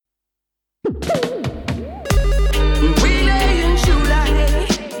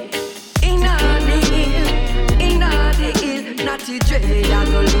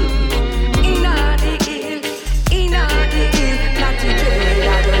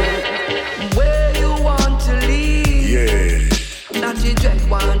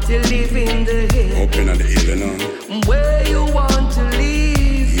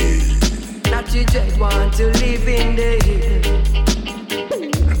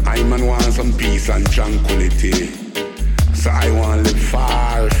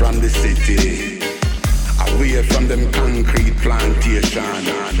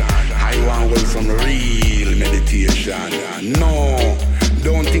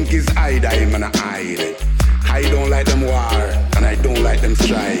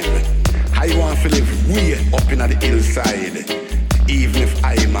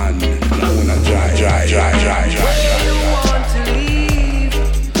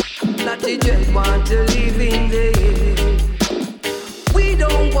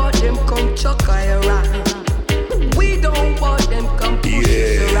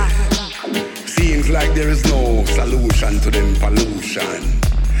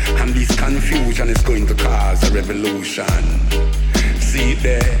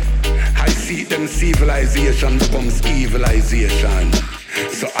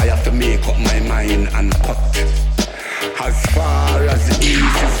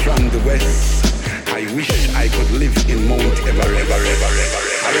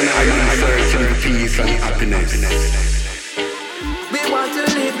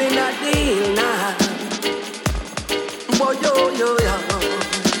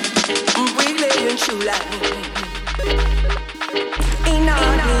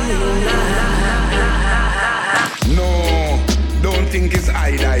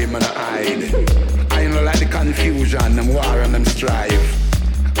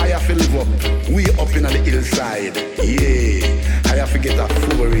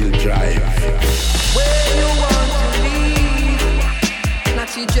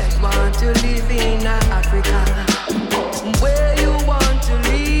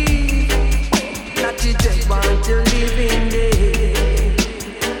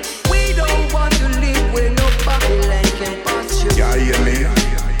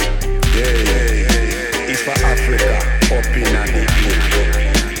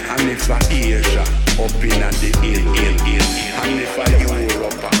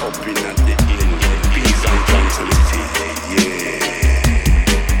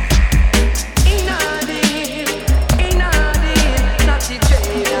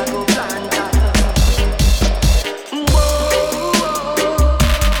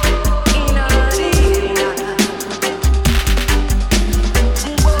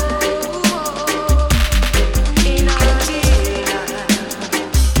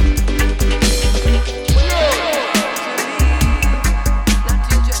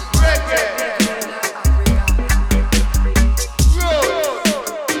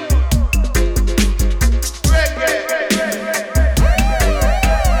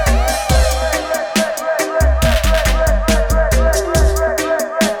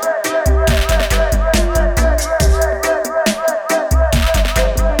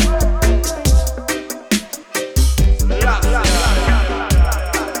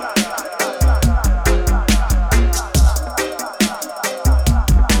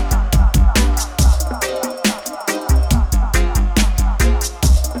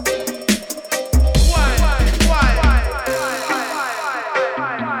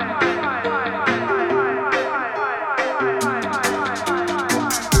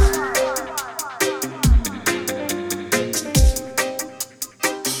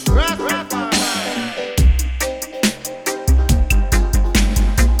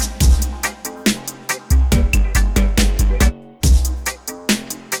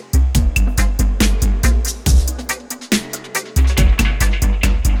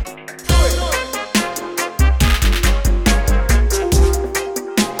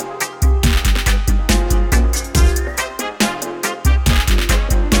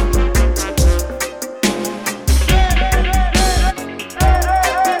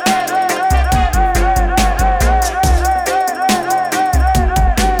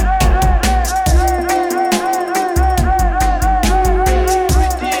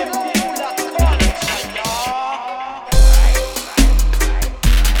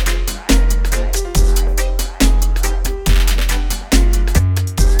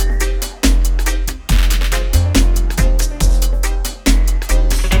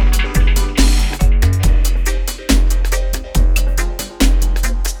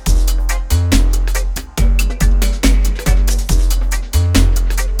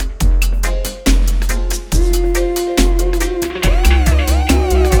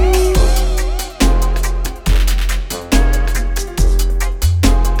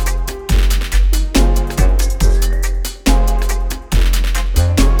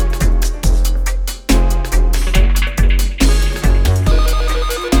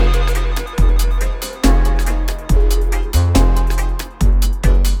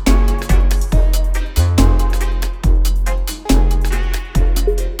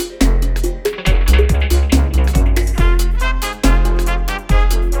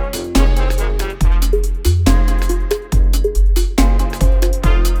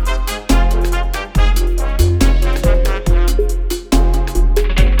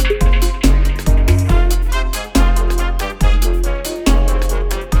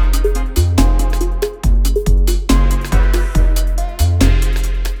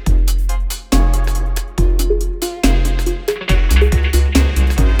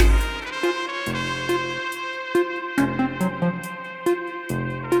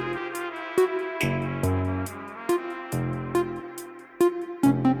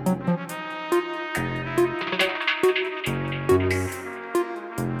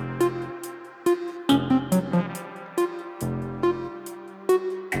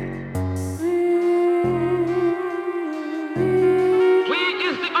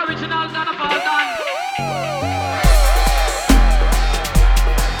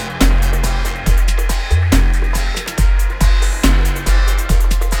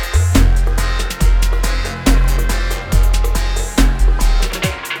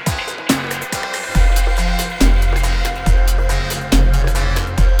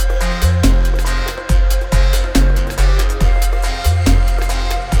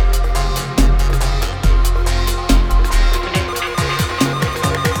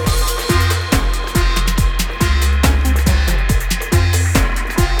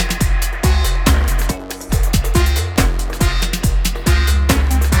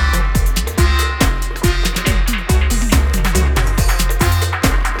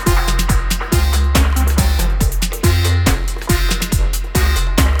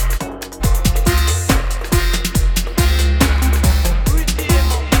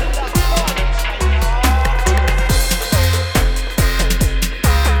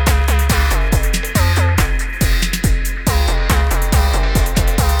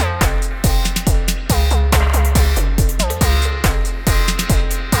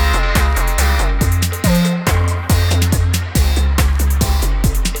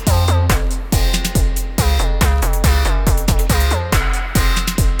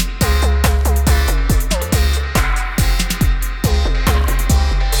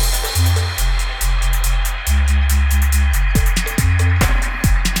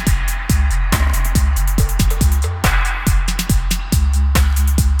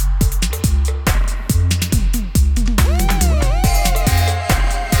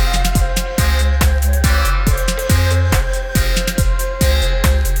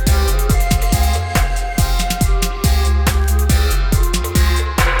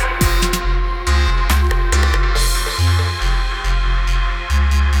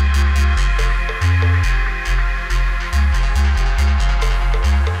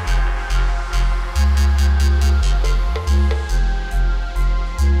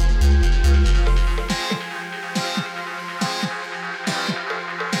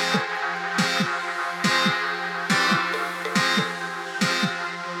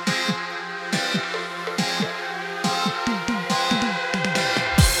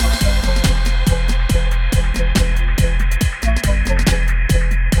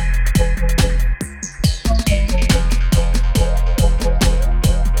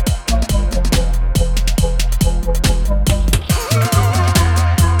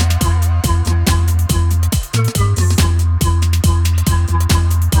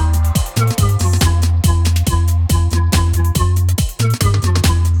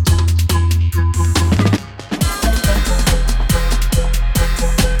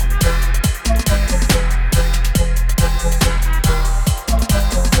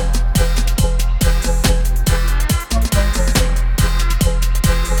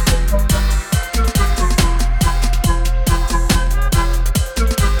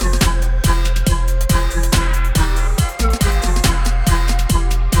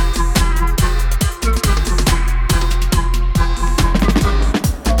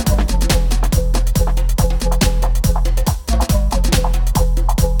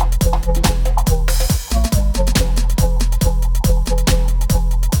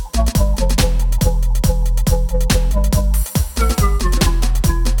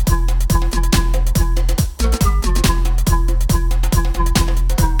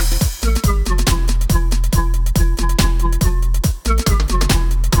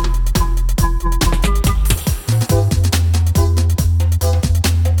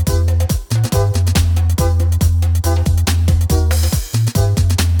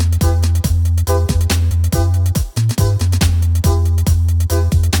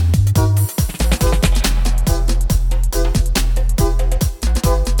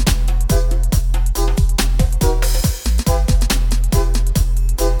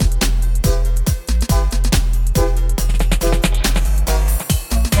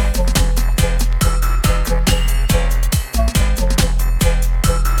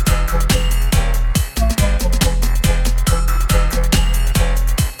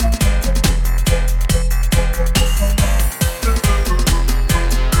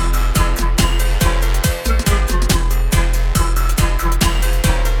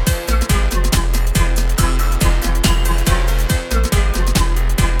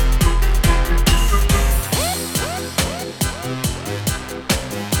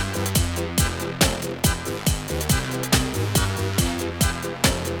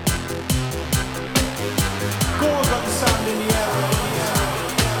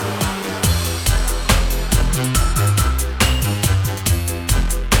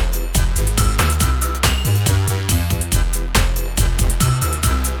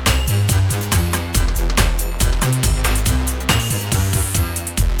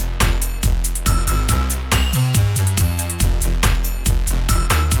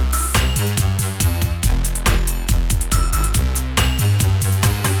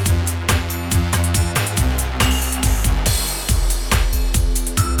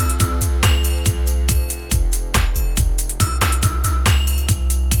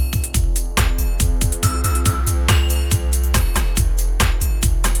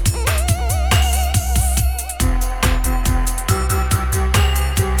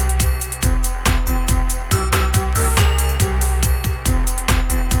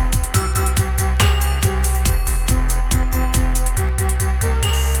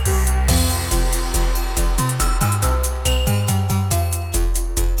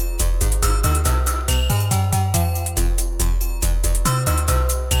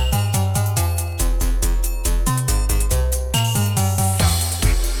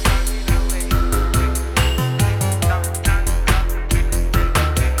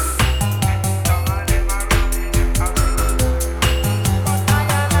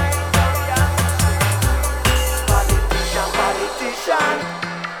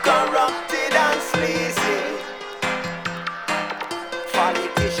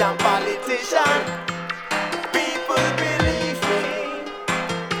Politician, politician, people believe me.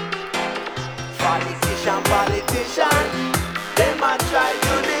 Politician, politician, they might try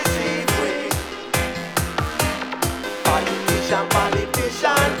to deceive me. Politician,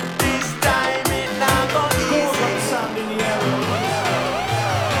 politician, this time it not go easy.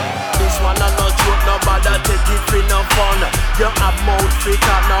 This one I no joke, nobody take it for no fun. You have mouth fit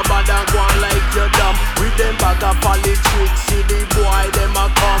and nobody go on like you dumb. With them bag of politics, see the boy them a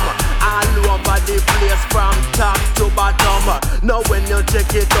come all over the place from top to bottom. Now when you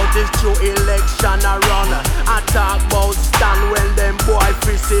check it out, it's true election a run. I talk about stand when them boy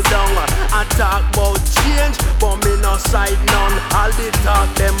fi sit down. I talk about change, but me no side none. All the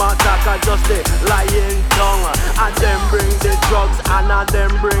talk them attack are just the lying tongue. And them bring the drugs and a them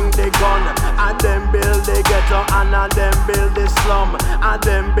bring the gun. And them build the ghetto and a them build the slum. And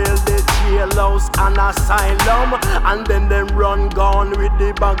them build the jailhouse and asylum. And then them run gone with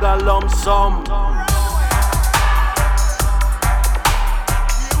the bag of lump sum.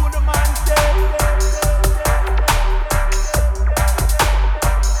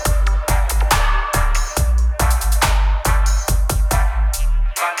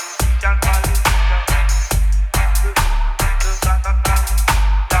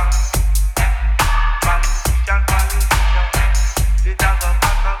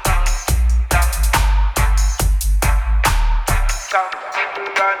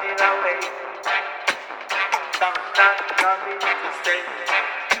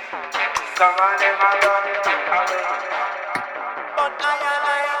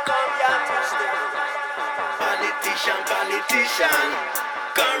 Politician,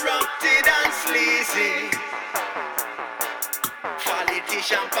 corrupted and sleazy.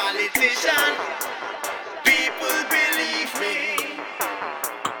 Politician, politician, people believe me.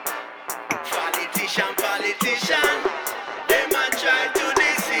 Politician, politician, they might try to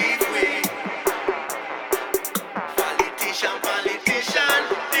deceive me. Politician, politician,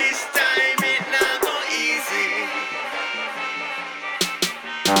 this time it not go easy.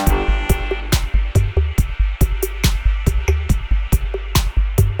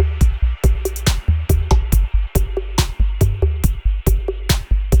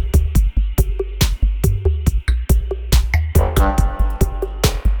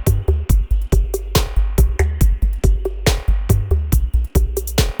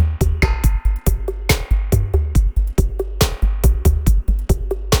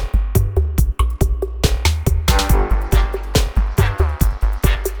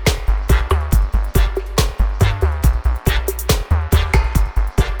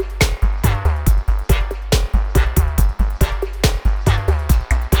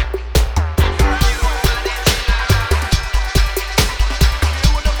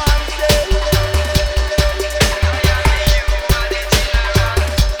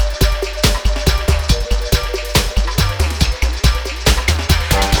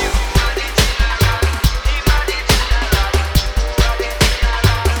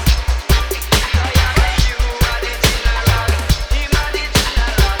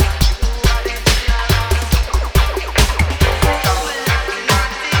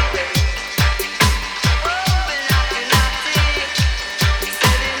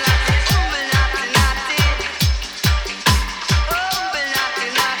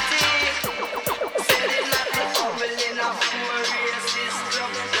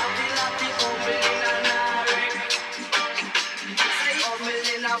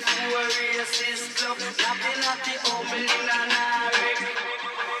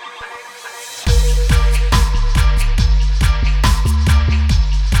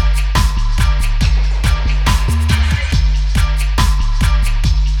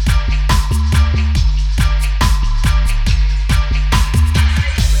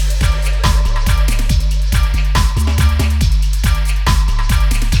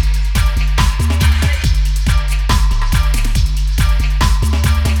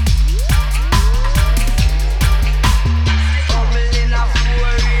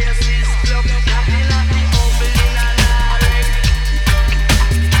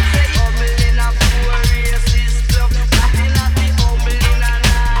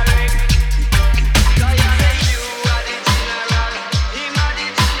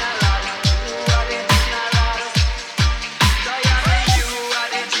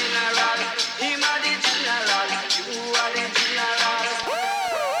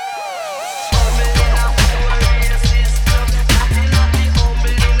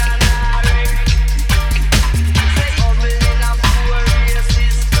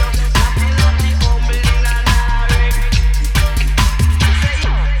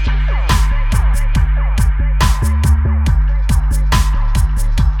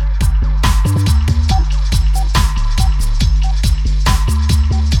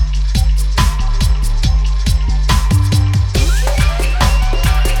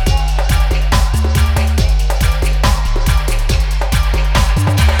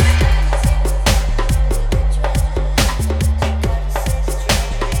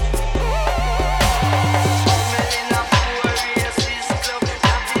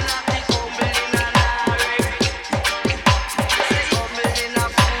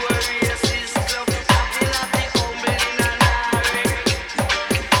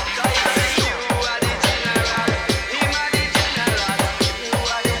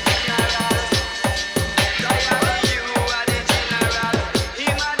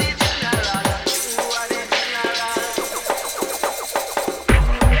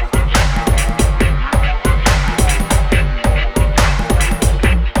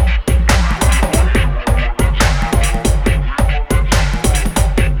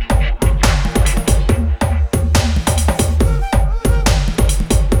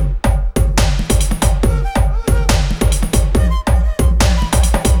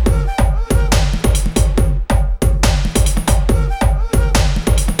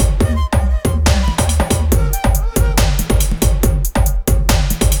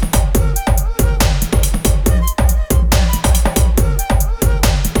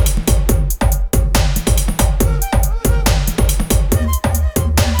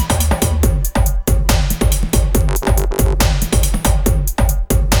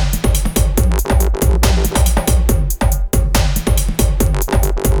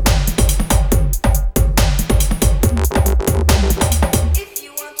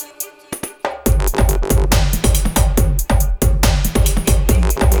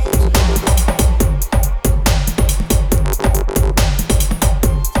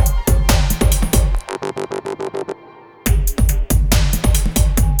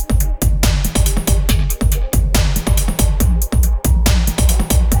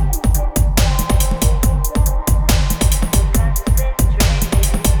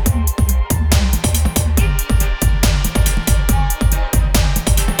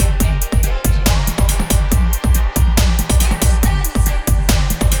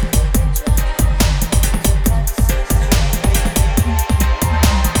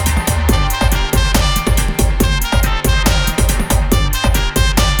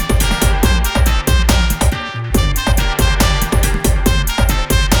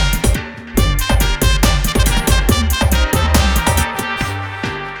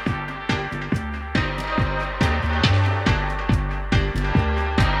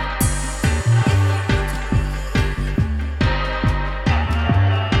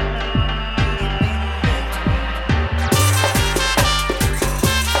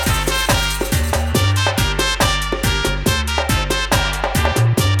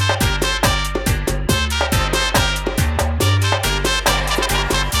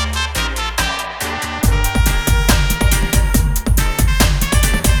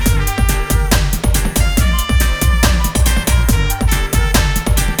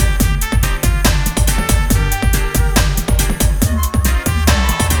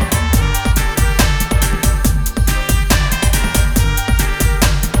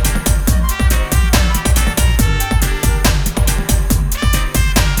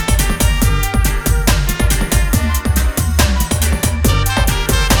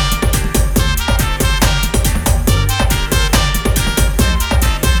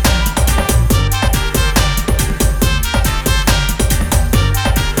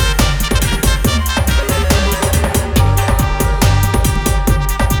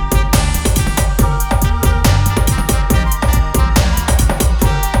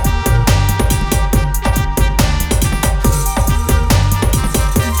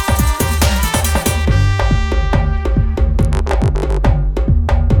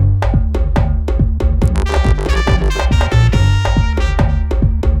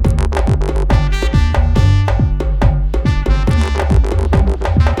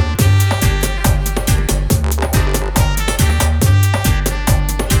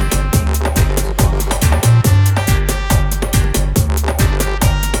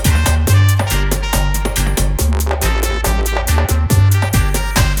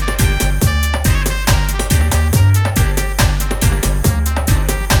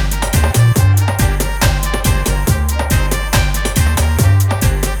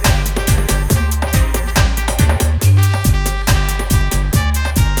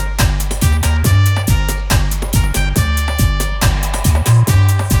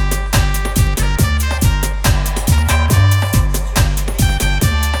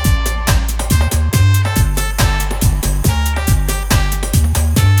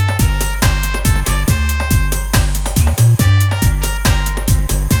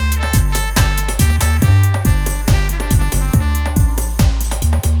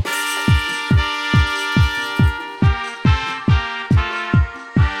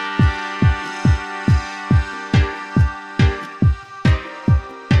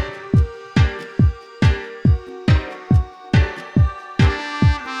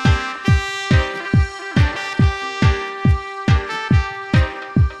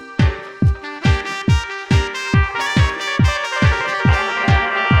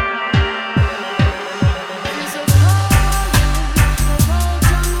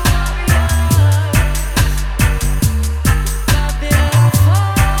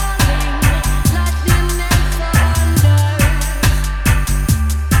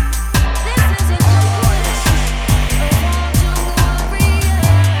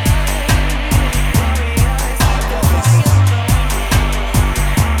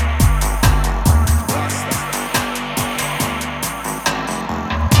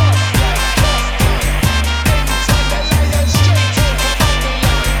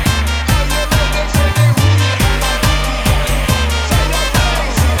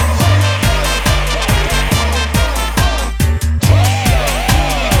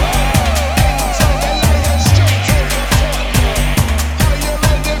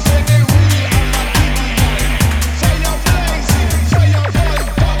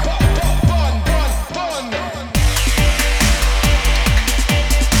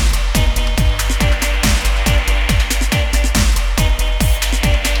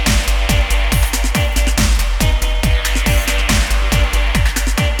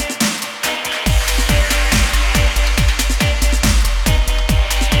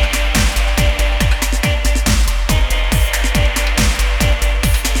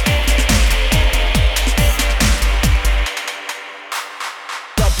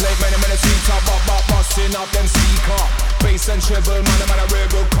 the street up, busting up them speaker. Bass and treble, man a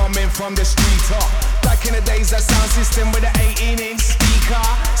rebel coming from the street up. Back in the days, that sound system with an 18-inch speaker.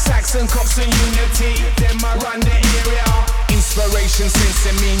 Saxon, Cops and Unity, them I run the area. Inspiration since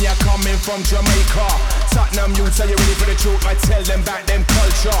they mean you're coming from Jamaica. Tottenham youths, are you ready for the truth? I tell them back them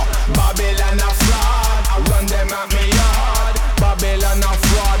culture. Babylon a fraud, I run them at me yard. Babylon a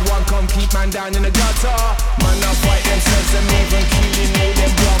fraud, one come keep man down in the gutter. Man a fight themselves, them even killing all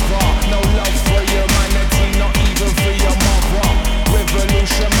them brother. No love for your humanity, not even for your mother.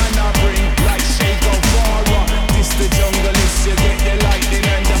 Revolution man I bring like Che Guevara. This the jungle is you get the lightning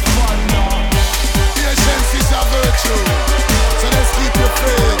and the thunder. Patience is a virtue, so let's keep your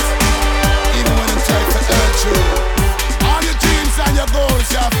faith, even when it's try to hurt you. All your dreams and your goals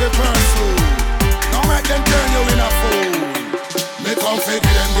you have to pursue. Don't make them turn you in a fool. Make them fake,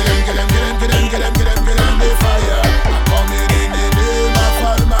 get them the fire. I'm coming in the name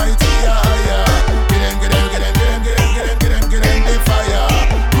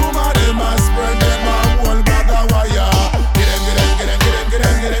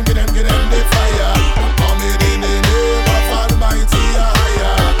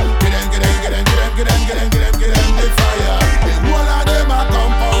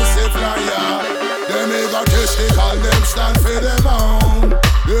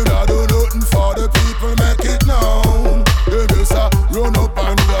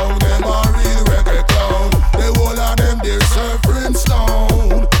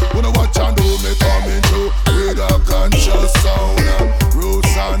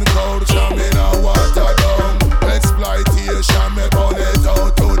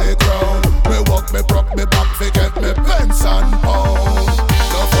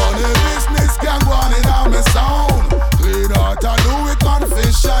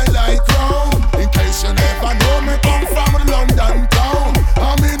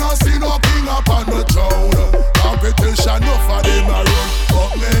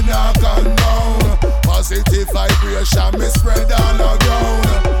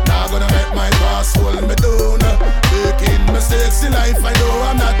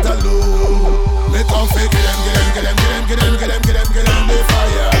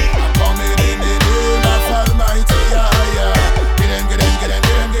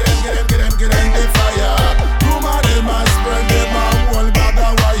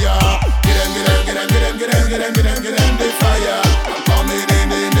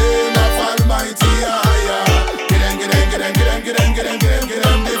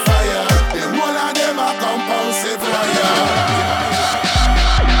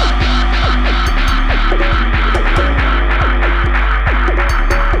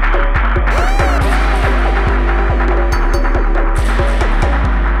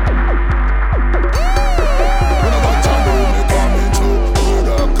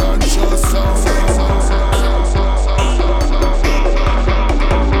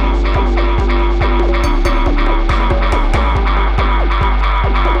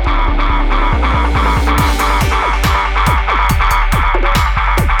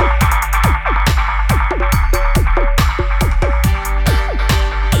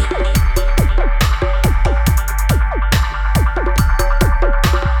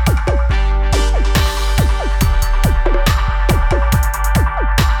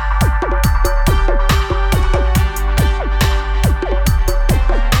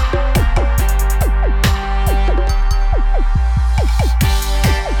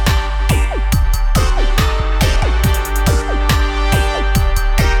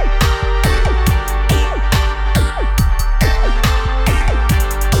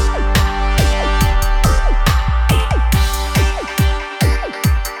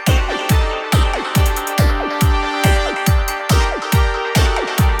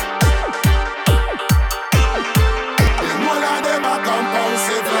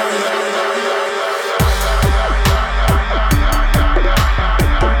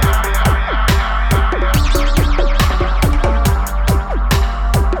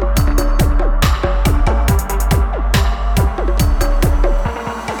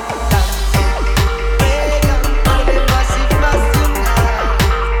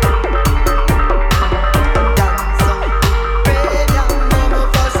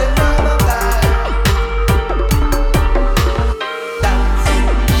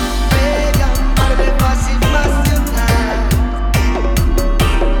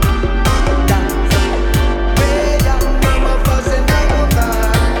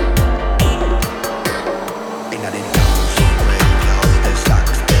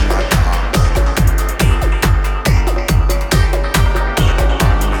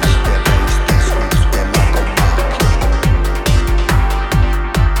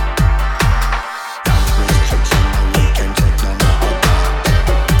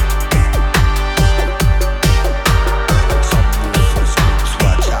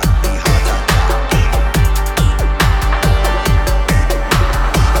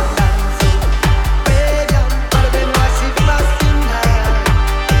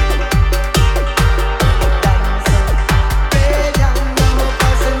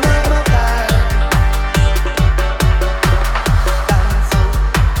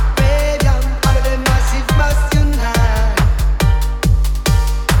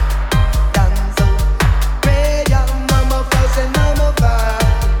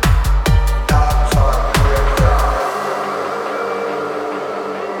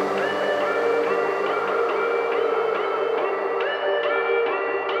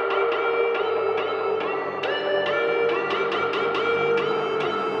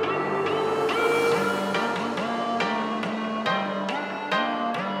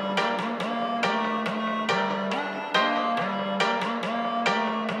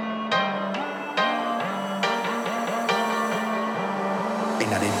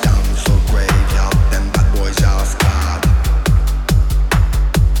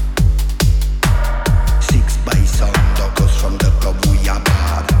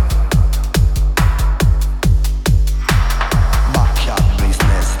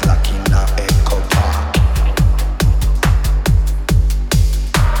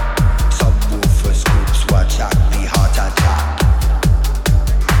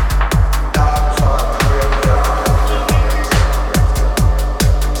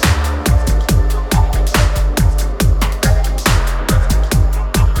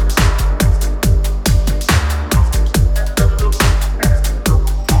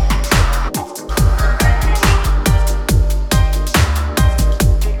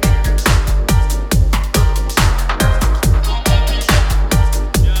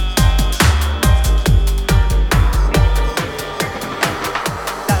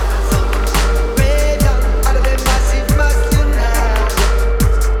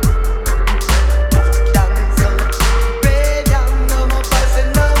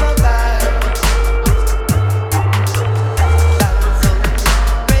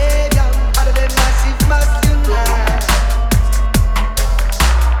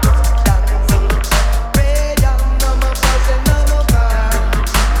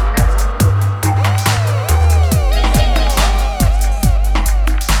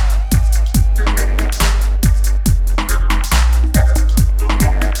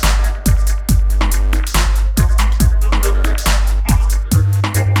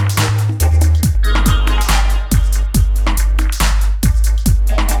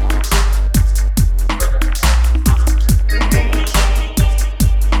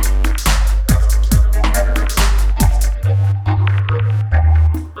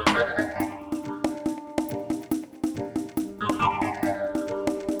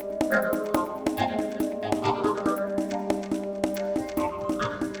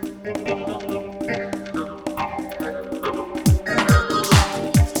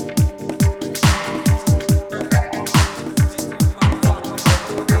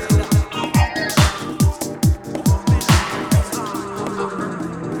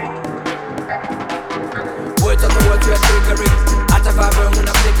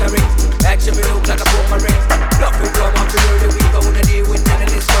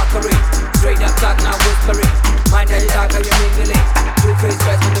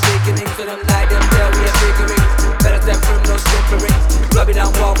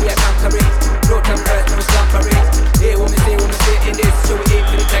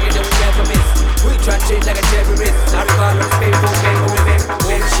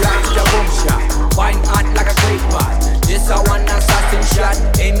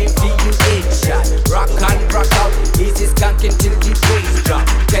Aiming for you headshot. Rock and rock out, easy skanking till the bass drop.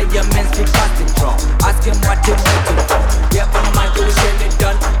 Tell your men to pass the draw. Ask him what you waiting for. Yeah, from the mind to shell it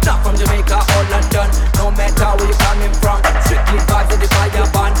done. Not from Jamaica or London. No matter where you coming from. Strictly vibes of the fire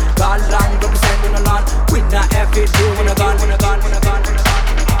band. God land representing the land. With not every day when I gone.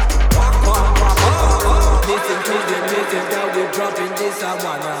 Listen to the music that we dropping this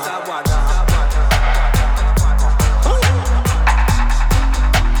Havana.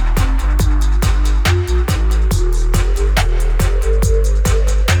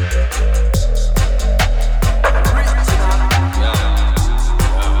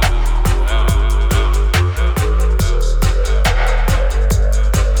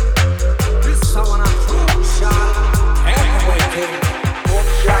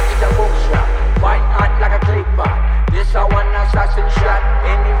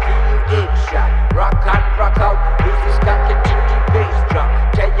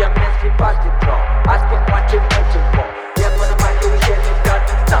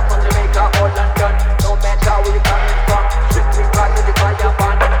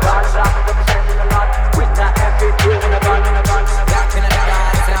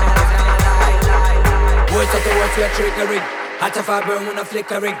 Burn when I'm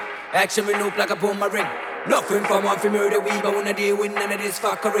flickering. Action we loop like a boomerang. Nothing from one for murder we but wanna deal with none of this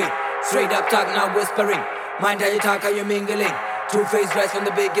fuckery. Straight up talk now whispering. Mind how you talk how you mingling. Two-faced right from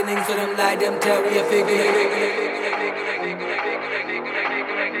the beginning. So them lie them tell we a figure.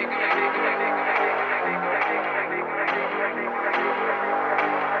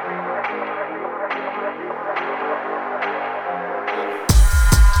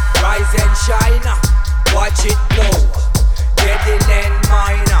 Rise and shine. Watch it blow. The land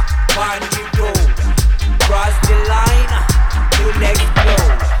miner, find the road. Cross the line, new next blow.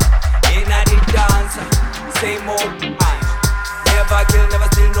 Inna the dance, same old time. Never kill, never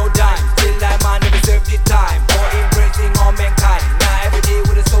steal no dime. Still like man, never serve the time. For embracing all mankind. Now every day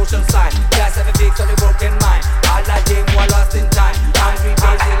with a social sign. Just have a fix on the broken mind. All that game were lost in time. Hungry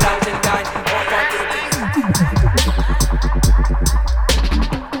days in light and dine.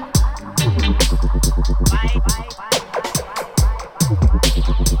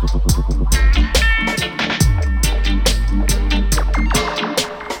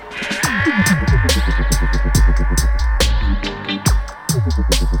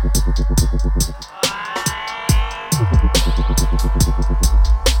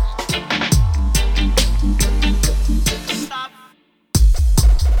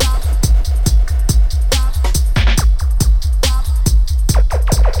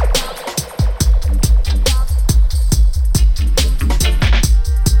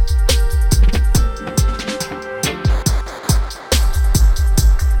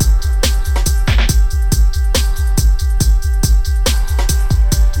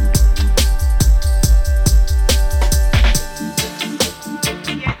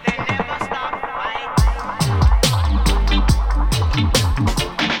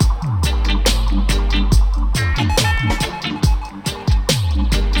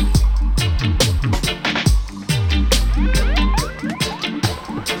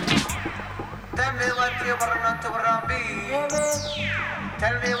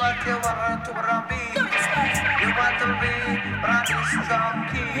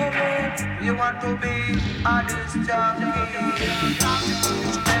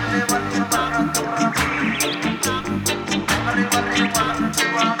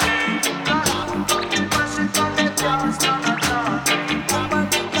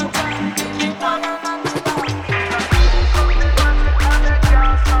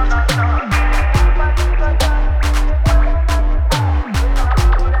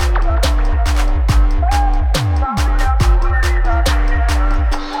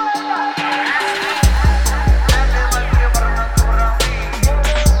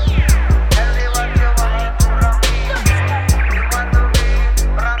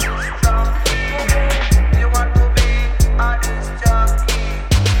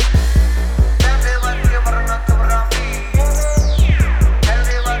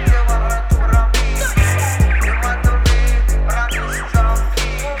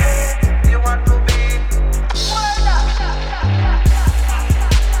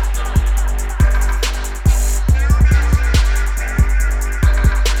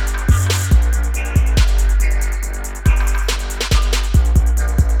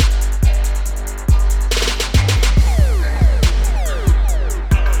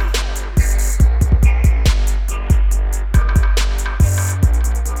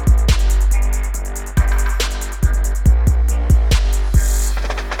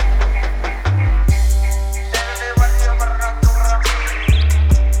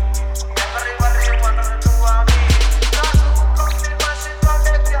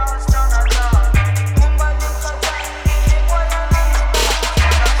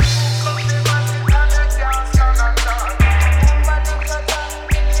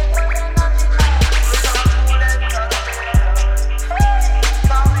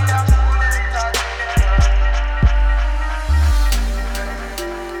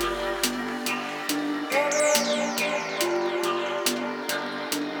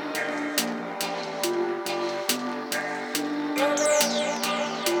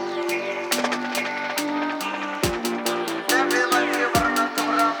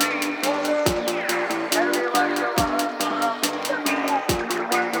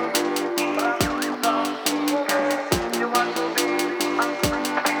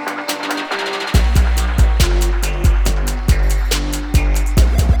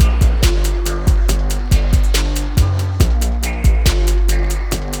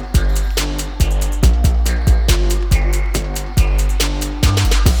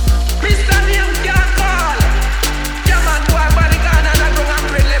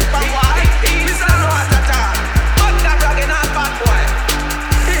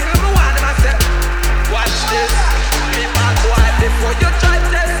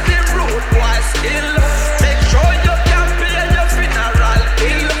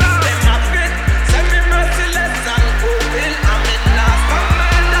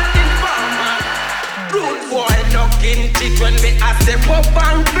 up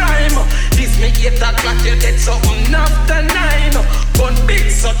and crime. This me 8 o'clock, you dead something after 9. Gun big,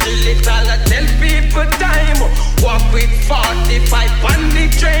 so little, I tell people time. Walk with 45 on the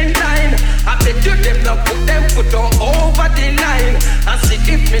train line. I bet you them no put them foot over the line. I see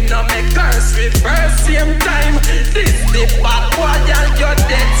if me no make curse reverse same time. This the bad boy, you're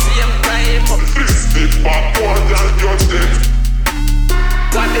dead same time. This the bad boy, you're dead.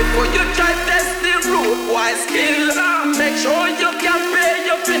 But before you try test the root boy skill, make sure you can pay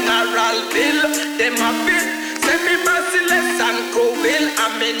your funeral bill. Them a bit semi-merciless and cruel. I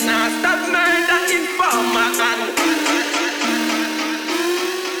mean not stop murder informer and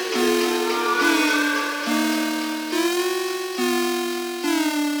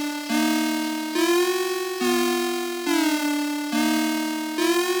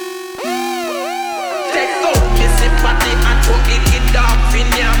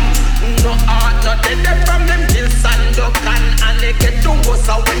no heart, no dead from them hills and Dukan. And they get to us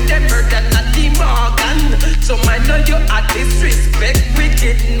when they murder Natty Morgan. So I know you are disrespect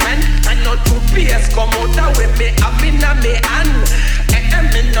wicked man. And not two PS come out with me having a me hand. And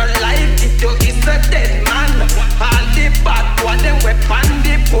me no like it, you is a dead man. All the bad boy, them weapon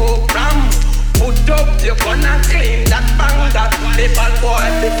the program. Put up your gun and clean that bang that bad boy.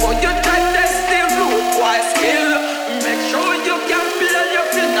 Before you try test the root boy skill, make sure you can pay your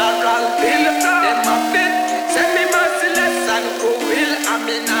funeral bill. Them a bit semi-merciless and cruel. I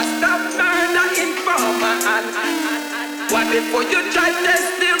mean I stop murder informer and why before you try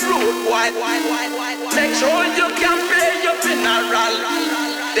test the root boy, make sure you can pay your funeral.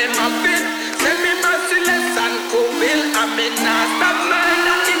 Them a bit semi-merciless and cruel. I mean I stop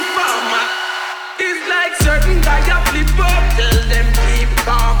murder informer. It's like certain guy a flip up, tell them keep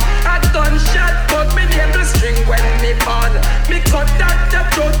calm. A gunshot but me name the string when me born. Me cut that the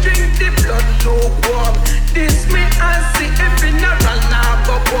throat, drink the blood lukewarm. This me and see a funeral now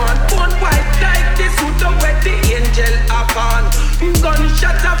go on. Bone white like this who the where the angel have on.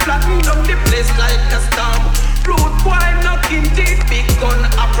 Gunshot a flatten down the place like a storm. Root boy knocking the big gun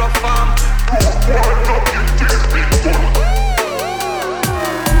a perform. Root boy knocking the big gun.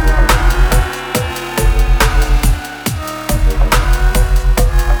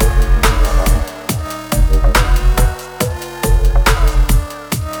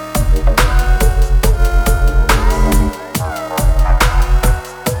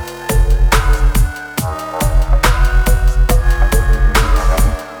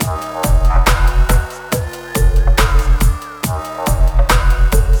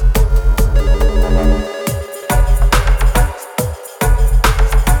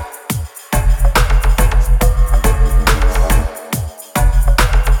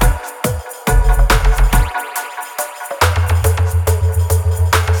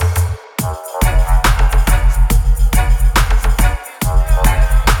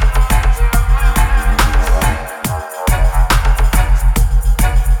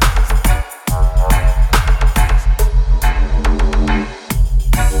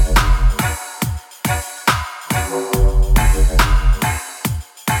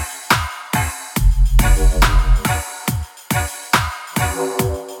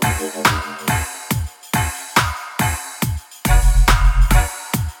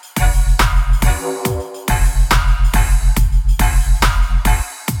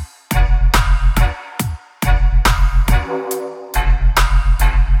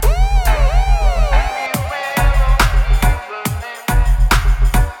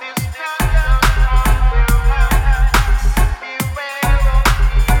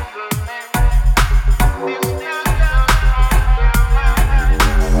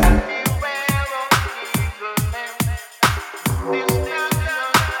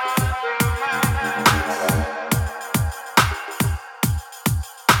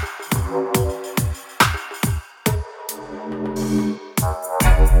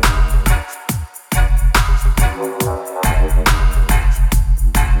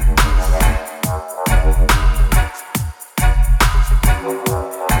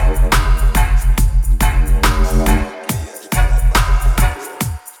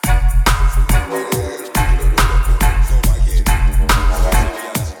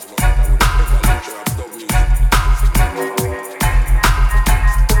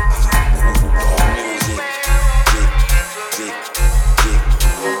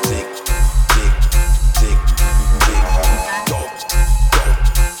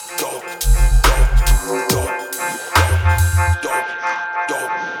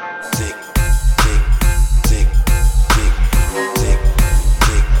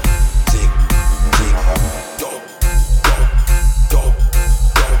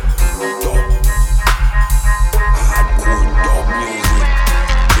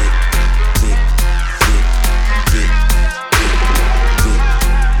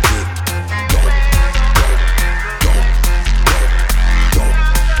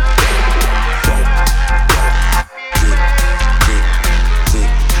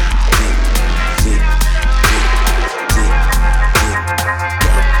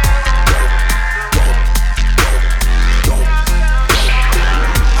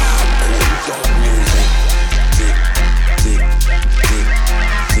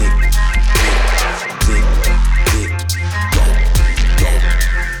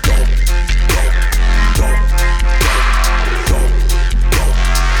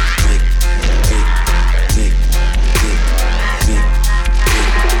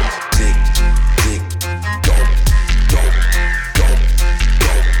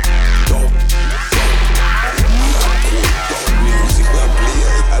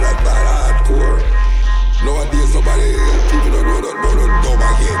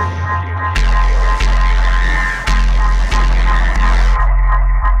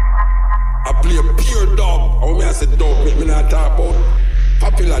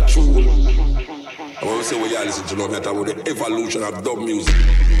 say what you listen to now, that about the evolution of dub music.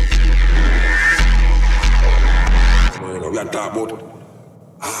 We are talking about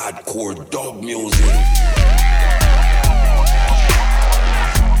hardcore dub music.